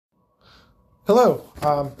Hello,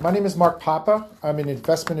 my name is Mark Papa. I'm an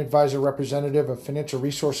investment advisor representative of Financial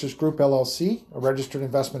Resources Group, LLC, a registered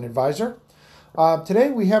investment advisor.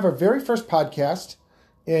 Today we have our very first podcast,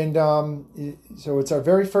 and so it's our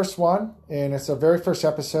very first one, and it's our very first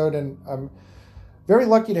episode, and I'm very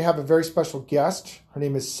lucky to have a very special guest. Her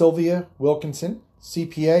name is Sylwia Wilkinson,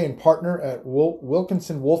 CPA and partner at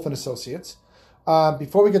Wilkinson Wolf & Associates.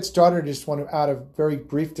 Before we get started, I just want to add a very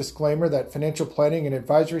brief disclaimer that financial planning and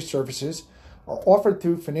advisory services are offered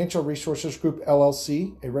through Financial Resources Group,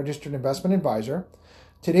 LLC, a registered investment advisor.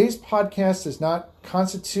 Today's podcast does not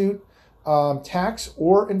constitute tax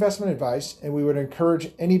or investment advice, and we would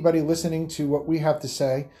encourage anybody listening to what we have to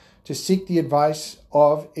say to seek the advice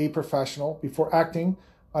of a professional before acting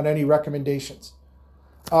on any recommendations.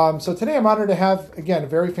 So today I'm honored to have, again, a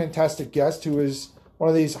very fantastic guest who is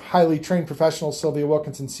one of these highly trained professionals, Sylwia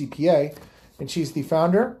Wilkinson, CPA, and she's the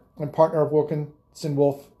founder and partner of Wilkinson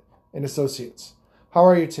Wolf & Associates. How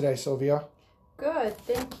are you today, Sylwia? Good,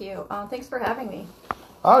 thank you. Thanks for having me.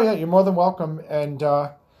 Oh, yeah, you're more than welcome. And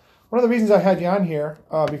one of the reasons I had you on here,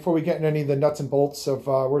 before we get into any of the nuts and bolts of,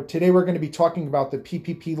 today we're going to be talking about the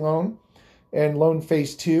PPP loan and loan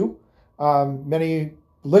phase 2. Many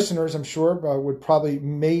listeners, I'm sure, would probably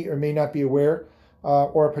may or may not be aware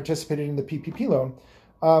or participated in the PPP loan.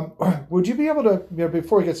 Would you be able to,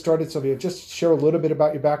 before we get started, Sylwia, just share a little bit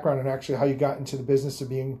about your background and actually how you got into the business of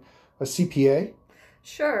being a CPA?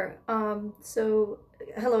 Sure. So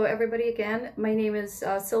hello, everybody again. My name is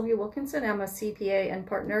Sylwia Wilkinson. I'm a CPA and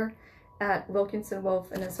partner at Wilkinson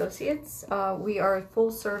Wolf & Associates. We are a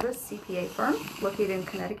full-service CPA firm located in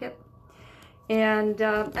Connecticut. And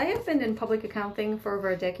I have been in public accounting for over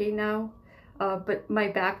a decade now. But my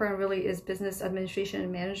background really is business administration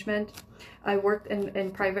and management. I worked in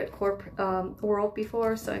private corp world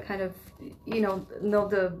before, so I kind of, know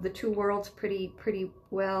the two worlds pretty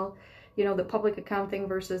well. The public accounting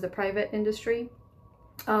versus the private industry.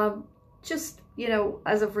 As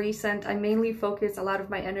of recent, I mainly focus a lot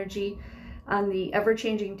of my energy on the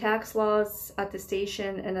ever-changing tax laws,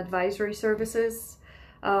 attestation, and advisory services.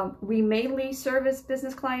 We mainly service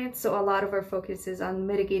business clients, so a lot of our focus is on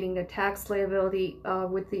mitigating their tax liability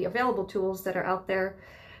with the available tools that are out there.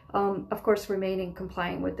 Of course, remaining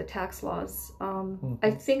compliant with the tax laws.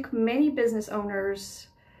 I think many business owners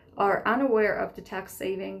are unaware of the tax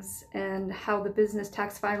savings and how the business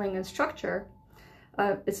tax filing and structure,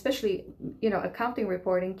 especially accounting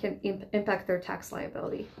reporting, can impact their tax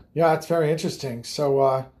liability. Yeah, that's very interesting.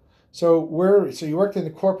 So you worked in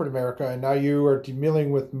the corporate America, and now you are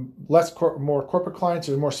dealing with more corporate clients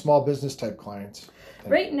or more small business type clients?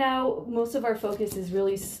 Right now, most of our focus is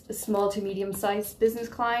really small to medium-sized business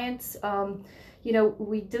clients.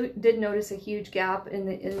 We did notice a huge gap in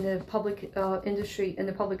the public industry, in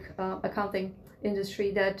the public accounting industry,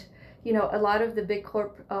 that a lot of the big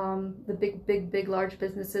the big large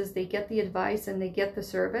businesses, they get the advice and they get the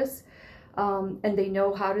service. And they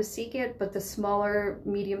know how to seek it, but the smaller,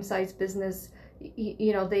 medium-sized business,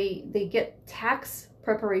 they get tax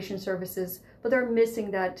preparation services, but they're missing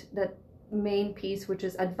that main piece, which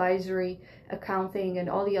is advisory, accounting, and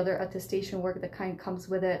all the other attestation work that kind of comes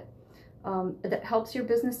with it, that helps your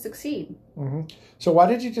business succeed. Mm-hmm. So why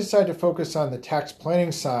did you decide to focus on the tax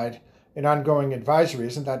planning side and ongoing advisory?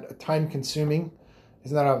 Isn't that time-consuming?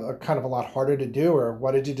 Isn't that a kind of a lot harder to do, or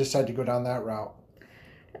why did you decide to go down that route?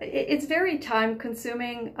 It's very time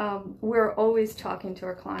consuming. We're always talking to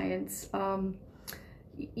our clients.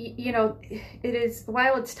 It is,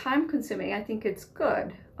 while it's time consuming, I think it's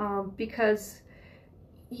good because,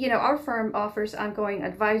 our firm offers ongoing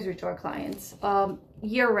advisory to our clients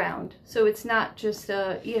year round. So it's not just,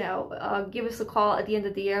 give us a call at the end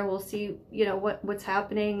of the year and we'll see, what's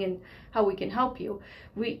happening and how we can help you.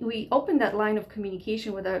 We open that line of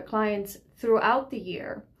communication with our clients throughout the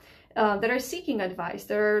year. That are seeking advice,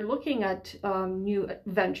 that are looking at new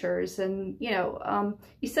ventures, and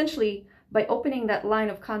essentially by opening that line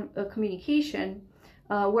of communication,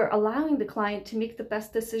 we're allowing the client to make the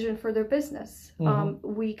best decision for their business.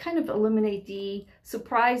 Mm-hmm. We kind of eliminate the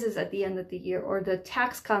surprises at the end of the year or the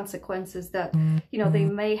tax consequences that they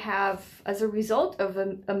may have as a result of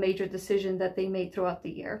a major decision that they made throughout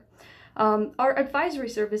the year. Our advisory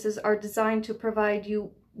services are designed to provide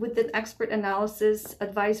you with an expert analysis,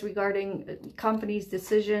 advice regarding company's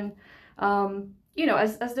decision,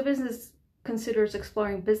 as the business considers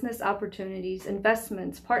exploring business opportunities,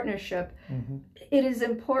 investments, partnership, mm-hmm. It is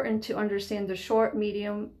important to understand the short,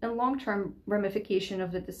 medium, and long-term ramification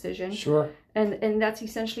of the decision. Sure. And that's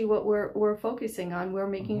essentially what we're focusing on. We're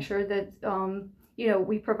making mm-hmm. sure that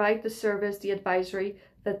we provide the service, the advisory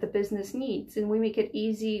that the business needs, and we make it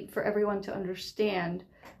easy for everyone to understand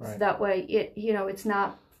So Right. that way it's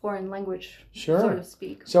not foreign language, Sure. so to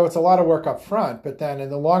speak. So it's a lot of work up front, but then in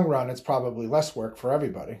the long run, it's probably less work for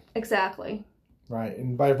everybody. Exactly. Right.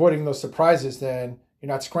 And by avoiding those surprises, then you're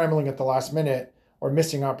not scrambling at the last minute or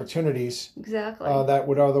missing opportunities Exactly. that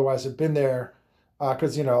would otherwise have been there.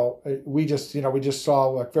 Because, we just saw,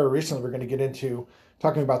 like, very recently, we're going to get into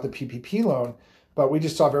talking about the PPP loan, but we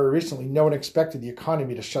just saw very recently, no one expected the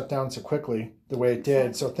economy to shut down so quickly the way it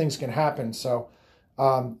did. So things can happen. So,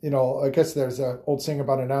 I guess there's an old saying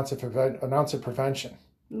about an ounce of prevention,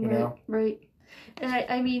 Right. And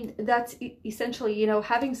I mean, that's essentially,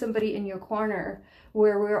 having somebody in your corner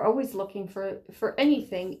where we're always looking for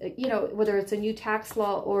anything, whether it's a new tax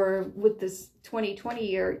law or with this 2020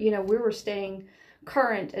 year, we were staying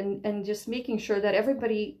current and just making sure that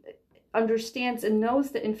everybody understands and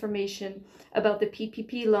knows the information about the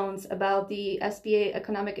PPP loans, about the SBA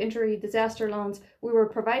economic injury disaster loans. We were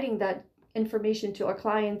providing that information to our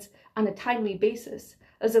clients on a timely basis,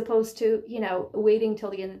 as opposed to, waiting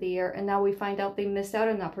till the end of the year. And now we find out they missed out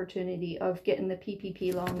on an opportunity of getting the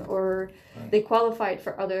PPP loan, or they qualified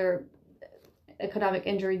for other economic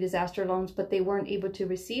injury disaster loans, but they weren't able to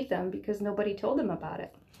receive them because nobody told them about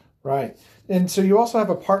it. Right. And so you also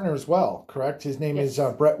have a partner as well, correct? His name is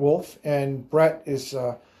Brett Wolf, and Brett is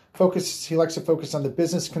he likes to focus on the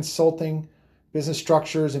business consulting, business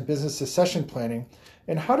structures, and business succession planning.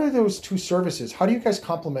 And how do those two services, how do you guys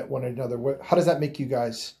complement one another? How does that make you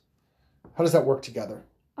guys, how does that work together?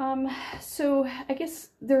 So I guess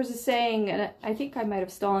there's a saying, and I think I might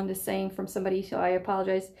have stolen this saying from somebody, so I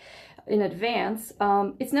apologize in advance.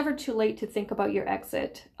 It's never too late to think about your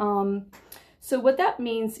exit. So what that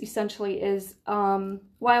means essentially is,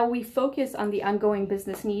 while we focus on the ongoing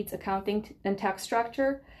business needs, accounting, and tax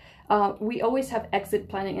structure, we always have exit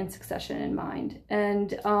planning and succession in mind.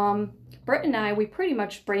 And Brett and I, we pretty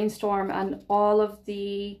much brainstorm on all of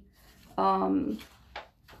the,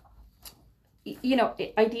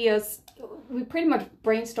 ideas. We pretty much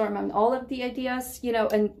brainstorm on all of the ideas,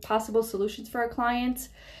 and possible solutions for our clients.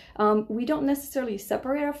 We don't necessarily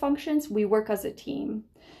separate our functions. We work as a team.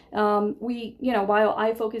 While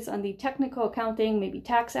I focus on the technical accounting, maybe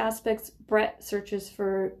tax aspects, Brett searches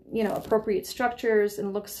for, appropriate structures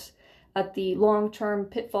and looks at the long-term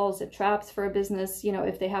pitfalls and traps for a business,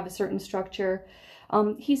 if they have a certain structure.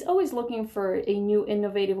 He's always looking for a new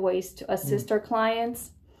innovative ways to assist our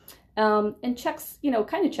clients, and checks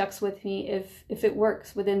with me if it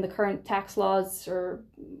works within the current tax laws or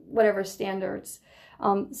whatever standards.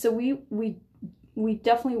 So we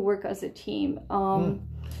definitely work as a team.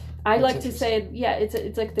 I like to say,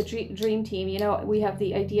 it's like the dream team. We have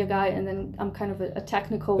the idea guy, and then I'm kind of a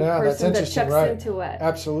technical person that checks into it.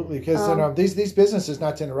 Absolutely, because these businesses,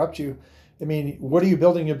 not to interrupt you, I mean, what are you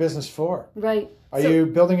building your business for? Right. Are you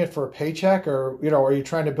building it for a paycheck, or are you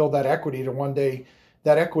trying to build that equity to one day?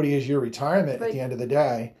 That equity is your retirement at the end of the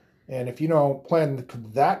day. And if you don't plan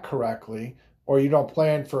that correctly, or you don't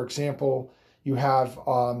plan, for example, you have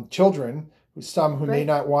children. Some who may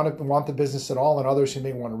not want the business at all, and others who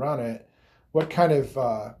may want to run it. What kind of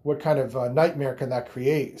nightmare can that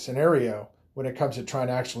create scenario when it comes to trying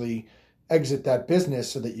to actually exit that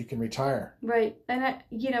business so that you can retire? Right, and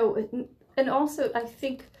and also I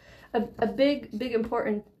think a big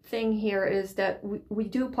important thing here is that we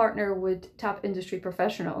do partner with top industry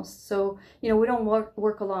professionals. So we don't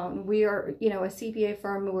work alone. We are a CPA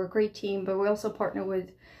firm. We're a great team, but we also partner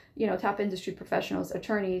with top industry professionals,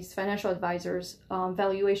 attorneys, financial advisors,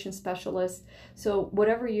 valuation specialists. So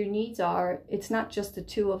whatever your needs are, it's not just the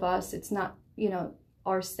two of us. It's not,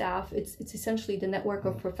 our staff. It's essentially the network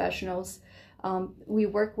of professionals. We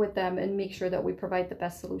work with them and make sure that we provide the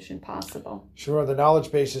best solution possible. Sure. The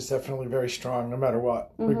knowledge base is definitely very strong, no matter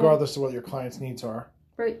what, regardless of what your clients' needs are.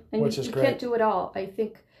 Right. And which is you great. Can't do it all. I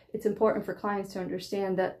think it's important for clients to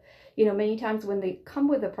understand that, many times when they come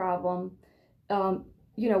with a problem,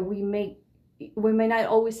 we may not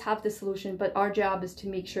always have the solution, but our job is to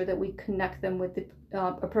make sure that we connect them with the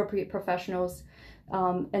appropriate professionals,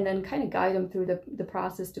 and then kind of guide them through the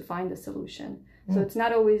process to find the solution. So it's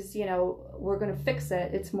not always, we're going to fix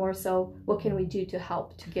it. It's more so, what can we do to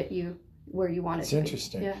help to get you where you want it to be? It's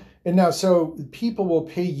interesting. Yeah. And now, so people will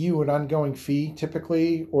pay you an ongoing fee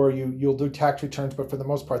typically, or you'll do tax returns, but for the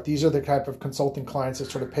most part, these are the type of consulting clients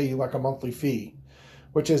that sort of pay you like a monthly fee,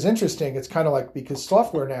 which is interesting. It's kind of like, because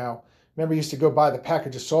software now, remember you used to go buy the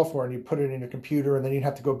package of software and you put it in your computer, and then you'd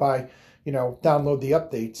have to go buy, download the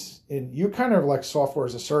updates. And you kind of like software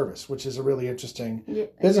as a service, which is a really interesting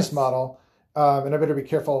business model. And I better be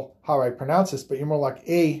careful how I pronounce this, but you're more like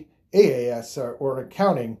AAS or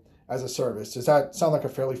accounting as a service. Does that sound like a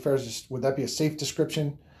fairly fair, would that be a safe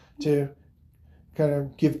description to kind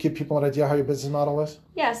of give people an idea how your business model is?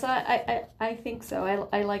 Yes, I think so.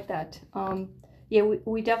 I like that. Yeah,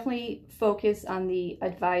 we definitely focus on the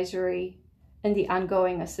advisory and the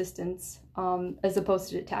ongoing assistance as opposed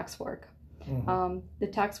to the tax work. Mm-hmm. The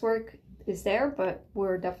tax work is there, but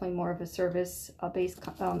we're definitely more of a service based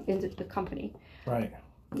in the company. Right.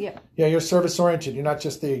 Yeah. Yeah, you're service oriented. You're not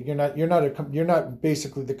just you're not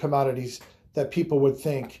basically the commodities that people would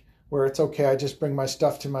think, where it's okay, I just bring my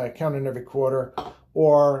stuff to my accountant every quarter,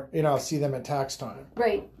 or I'll see them at tax time.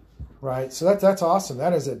 Right. Right. So that's awesome.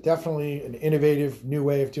 That is definitely an innovative new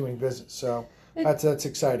way of doing business. So that's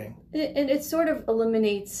exciting. And it sort of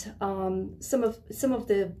eliminates some of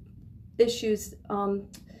the issues.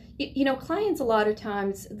 Clients a lot of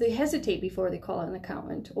times they hesitate before they call an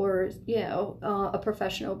accountant or a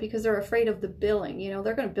professional because they're afraid of the billing.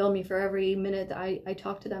 They're going to bill me for every minute that I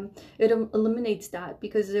talk to them. It eliminates that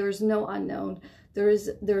because there's no unknown. There's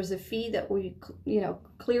a fee that we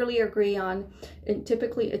clearly agree on, and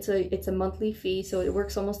typically it's a monthly fee, so it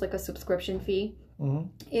works almost like a subscription fee.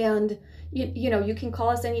 Mm-hmm. And you can call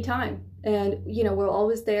us anytime, and we're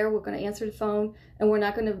always there. We're going to answer the phone, and we're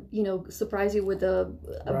not going to surprise you with a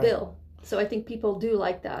right. bill. So I think people do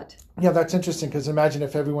like that. Yeah, that's interesting, because imagine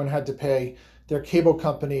if everyone had to pay their cable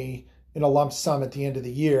company in a lump sum at the end of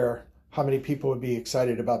the year, how many people would be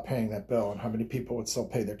excited about paying that bill, and how many people would still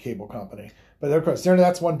pay their cable company. But of course,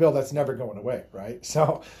 that's one bill that's never going away, right?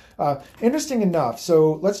 So interesting enough.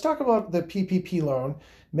 So let's talk about the PPP loan.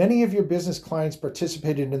 Many of your business clients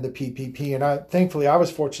participated in the PPP, and thankfully I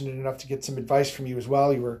was fortunate enough to get some advice from you as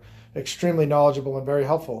well. You were extremely knowledgeable and very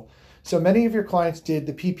helpful. So many of your clients did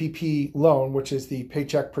the PPP loan, which is the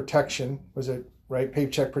Paycheck Protection, was it right?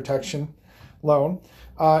 Paycheck Protection loan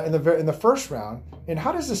in the first round. And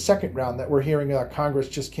how does the second round that we're hearing Congress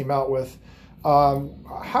just came out with,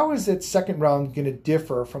 how is that second round going to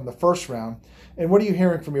differ from the first round? And what are you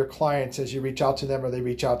hearing from your clients as you reach out to them, or they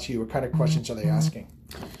reach out to you? What kind of questions are they asking?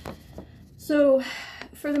 So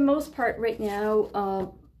for the most part right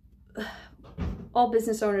now, all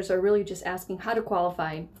business owners are really just asking how to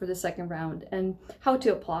qualify for the second round and how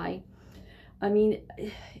to apply. I mean,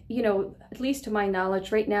 at least to my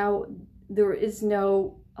knowledge right now, there is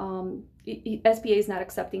no, SBA is not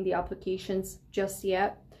accepting the applications just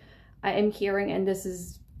yet. I am hearing, and this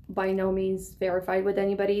is by no means verified with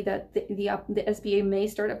anybody, that the SBA may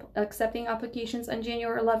start accepting applications on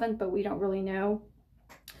January 11th, but we don't really know.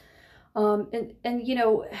 And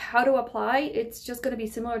how to apply, it's just going to be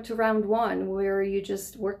similar to round one, where you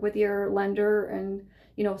just work with your lender and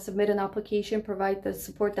submit an application, provide the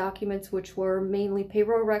support documents, which were mainly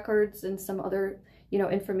payroll records and some other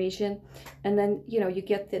information, and then you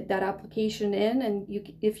get that application in, and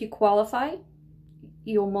if you qualify,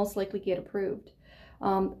 you'll most likely get approved.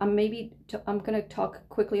 I'm going to talk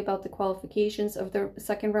quickly about the qualifications of the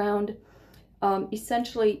second round.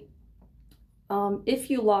 Essentially, if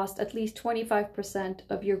you lost at least 25%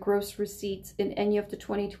 of your gross receipts in any of the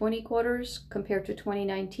 2020 quarters compared to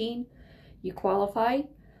 2019, you qualify.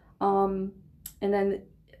 And then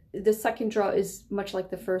the second draw is much like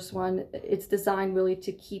the first one. It's designed really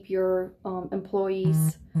to keep your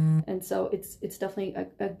employees, and so it's definitely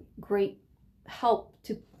a great help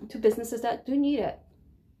to businesses that do need it.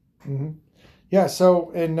 Mm-hmm. Yeah.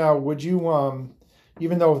 So, and would you,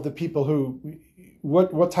 even though the people who,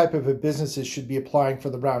 what type of businesses should be applying for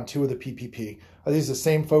the round two of the PPP? Are these the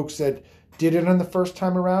same folks that did it on the first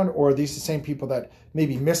time around, or are these the same people that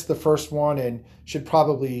maybe missed the first one and should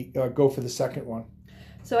probably go for the second one?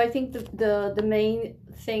 So I think the main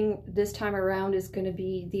thing this time around is going to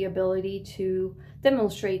be the ability to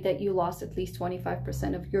demonstrate that you lost at least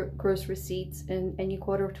 25% of your gross receipts in any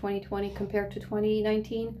quarter of 2020 compared to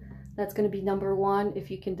 2019. That's going to be number one.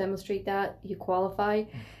 If you can demonstrate that, you qualify.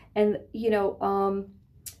 And,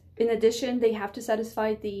 in addition, they have to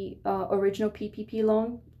satisfy the original PPP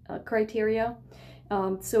loan criteria.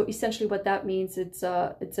 So essentially what that means, it's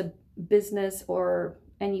a business or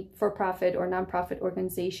any for-profit or non-profit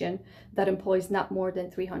organization that employs not more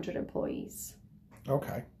than 300 employees.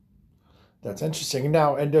 Okay. That's interesting.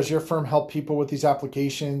 Now, and does your firm help people with these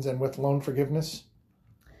applications and with loan forgiveness?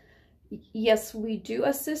 Yes, we do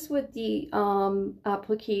assist with the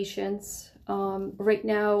applications. Right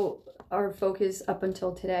now, our focus up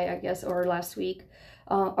until today, I guess, or last week,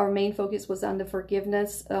 our main focus was on the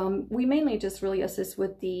forgiveness. We mainly just really assist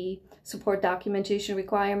with the support documentation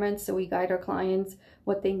requirements. So we guide our clients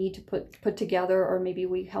what they need to put together, or maybe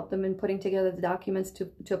we help them in putting together the documents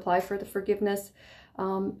to apply for the forgiveness.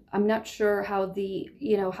 I'm not sure how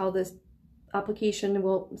how this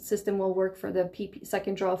system will work for the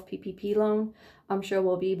second draw of PPP loan, I'm sure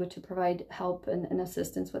we'll be able to provide help and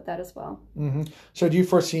assistance with that as well. Mm-hmm. So do you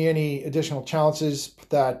foresee any additional challenges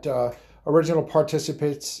that original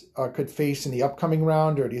participants could face in the upcoming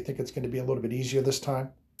round, or do you think it's going to be a little bit easier this time?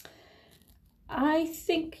 I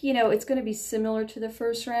think, it's going to be similar to the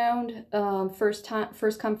first round, first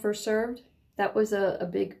come, first served. That was a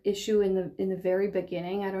big issue in the very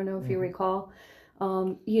beginning. I don't know if you recall.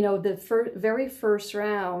 The very first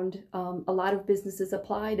round, a lot of businesses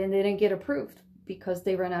applied and they didn't get approved because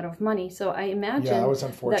they ran out of money. So I imagine that was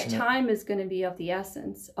unfortunate. That time is going to be of the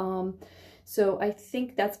essence. So I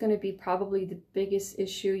think that's going to be probably the biggest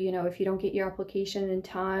issue. If you don't get your application in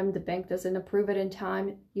time, the bank doesn't approve it in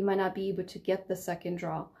time, you might not be able to get the second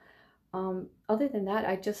draw. Other than that,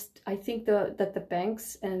 I think that the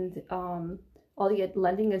banks and all the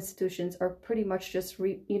lending institutions are pretty much just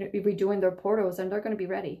redoing their portals, and they're going to be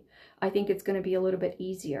ready. I think it's going to be a little bit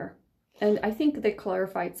easier. And I think they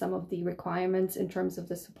clarified some of the requirements in terms of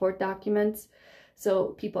the support documents. So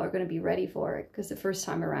people are going to be ready for it, because the first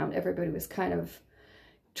time around, everybody was kind of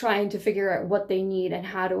trying to figure out what they need and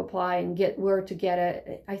how to apply and get where to get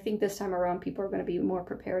it. I think this time around, people are going to be more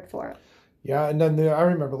prepared for it. Yeah, and then I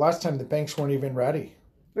remember last time the banks weren't even ready.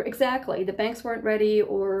 Exactly. The banks weren't ready,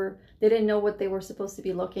 or they didn't know what they were supposed to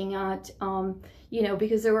be looking at,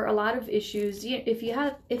 because there were a lot of issues. If you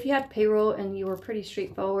had payroll and you were pretty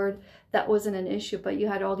straightforward, that wasn't an issue. But you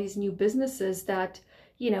had all these new businesses that,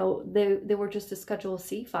 they were just a Schedule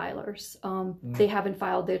C filers. They haven't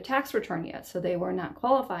filed their tax return yet, so they were not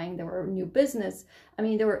qualifying. They were a new business. I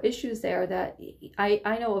mean, there were issues there that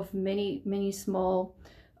I know of many, many smaller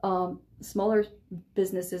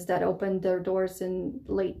businesses that opened their doors in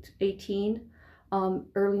late 18,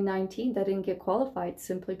 early 19, that didn't get qualified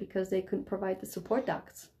simply because they couldn't provide the support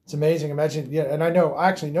docs. It's amazing. Imagine, and I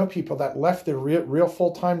actually know people that left their real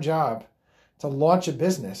full-time job to launch a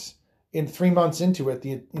business. In 3 months into it,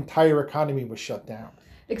 the entire economy was shut down.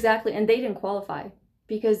 Exactly, and they didn't qualify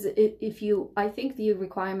because I think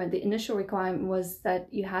the initial requirement was that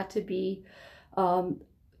you had to be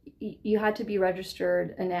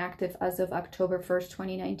registered and active as of October 1st,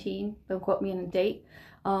 2019. Don't quote me on a date.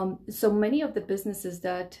 So many of the businesses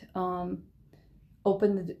that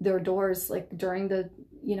opened their doors like during the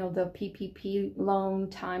PPP loan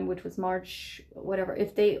time, which was March, whatever,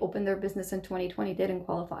 if they opened their business in 2020, they didn't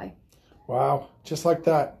qualify. Wow, just like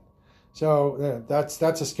that. So that's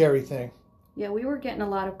a scary thing. Yeah, we were getting a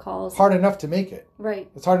lot of calls. Hard enough to make it. Right.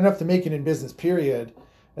 It's hard enough to make it in business, period.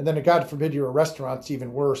 And then, God forbid, you're a restaurant, it's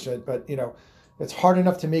even worse. But, it's hard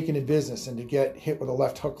enough to make it in business, and to get hit with a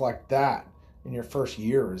left hook like that in your first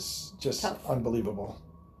year is just tough. Unbelievable.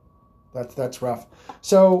 That's rough.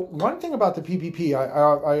 So one thing about the PPP,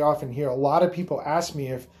 I often hear a lot of people ask me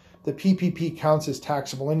if the PPP counts as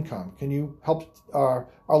taxable income. Can you help our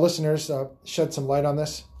listeners shed some light on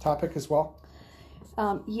this topic as well?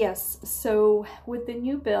 Yes. So with the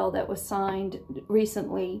new bill that was signed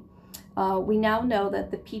recently, we now know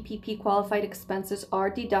that the PPP qualified expenses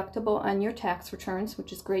are deductible on your tax returns,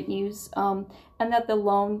 which is great news, and that the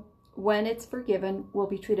loan, when it's forgiven, will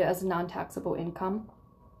be treated as a non-taxable income.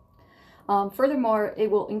 Furthermore,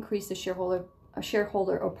 it will increase the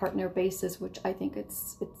shareholder or partner basis, which I think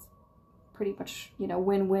it's pretty much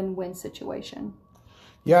win-win-win situation.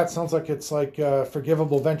 Yeah, it sounds like it's like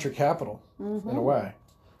forgivable venture capital in a way.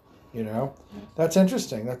 That's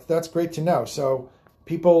interesting. That's great to know. So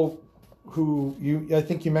people who I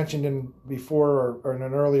think you mentioned before or in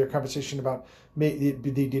an earlier conversation about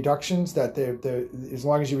the deductions, that as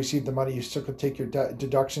long as you receive the money, you still could take your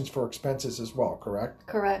deductions for expenses as well, correct?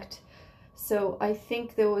 Correct. So I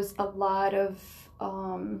think there was a lot of,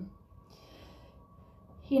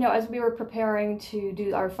 as we were preparing to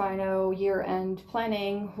do our final year-end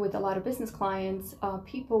planning with a lot of business clients,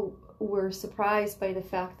 people were surprised by the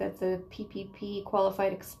fact that the PPP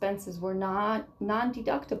qualified expenses were not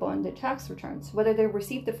non-deductible in their tax returns, whether they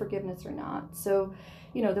received the forgiveness or not. So,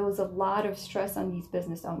 there was a lot of stress on these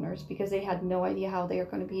business owners because they had no idea how they are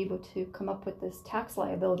going to be able to come up with this tax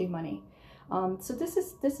liability money. So this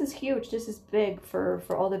is huge. This is big for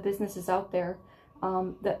all the businesses out there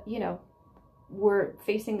that we're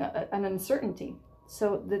facing an uncertainty.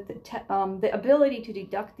 So the ability to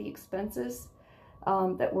deduct the expenses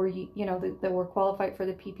that were qualified for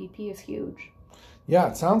the PPP is huge. Yeah,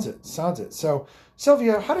 it sounds it. So,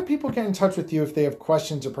 Sylwia, how do people get in touch with you if they have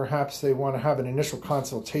questions, or perhaps they want to have an initial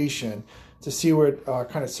consultation to see what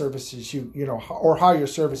kind of services or how your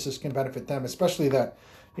services can benefit them, especially that,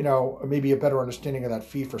 maybe a better understanding of that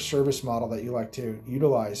fee for service model that you like to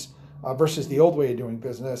utilize versus the old way of doing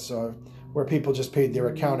business, where people just paid their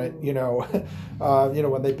accountant,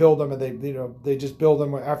 when they billed them, and they just billed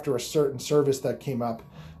them after a certain service that came up.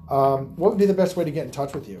 What would be the best way to get in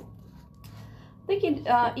touch with you? They can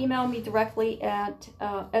email me directly at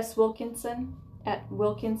swilkinson at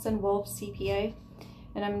Wilkinson Wolf CPA,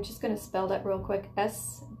 and I'm just going to spell that real quick: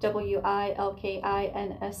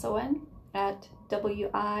 SWILKINSON at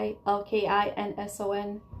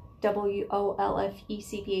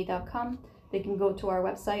WILKINSONWOLFECPA.com. They can go to our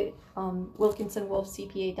website,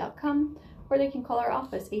 WilkinsonWolfCPA.com, or they can call our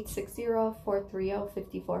office,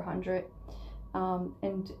 860-430-5400.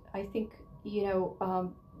 And I think,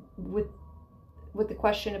 with the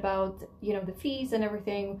question about, the fees and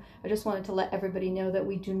everything, I just wanted to let everybody know that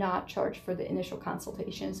we do not charge for the initial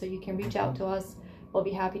consultation. So you can reach out to us. We'll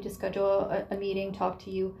be happy to schedule a meeting, talk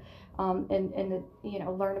to you, and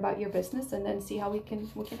learn about your business, and then see how we can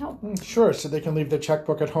help. Sure. So they can leave their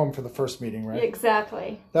checkbook at home for the first meeting, right?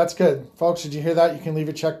 Exactly. That's good. Folks, did you hear that? You can leave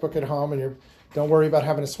your checkbook at home, and don't worry about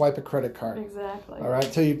having to swipe a credit card. Exactly. All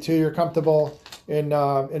right. Till you're comfortable. And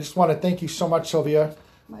I just want to thank you so much, Sylvia.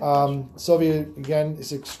 Sylvia, again,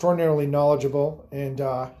 is extraordinarily knowledgeable, and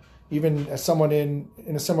even as someone in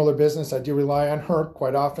a similar business, I do rely on her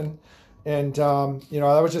quite often. And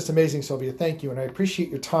that was just amazing, Sylvia. Thank you, and I appreciate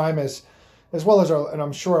your time as well as and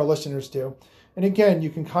I'm sure our listeners do. And again, you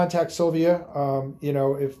can contact Sylvia.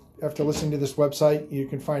 If after listening to this website, you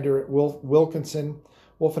can find her at Wilkinson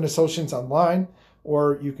Wolf and Associates online,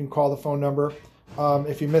 or you can call the phone number.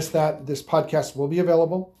 If you missed that, this podcast will be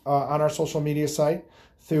available on our social media site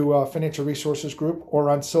through Financial Resources Group,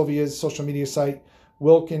 or on Sylvia's social media site,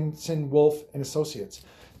 Wilkinson Wolf and Associates.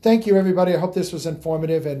 Thank you, everybody. I hope this was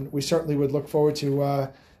informative, and we certainly would look forward to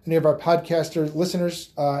any of our podcaster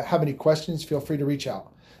listeners have any questions. Feel free to reach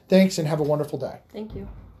out. Thanks, and have a wonderful day. Thank you.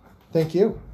 Thank you.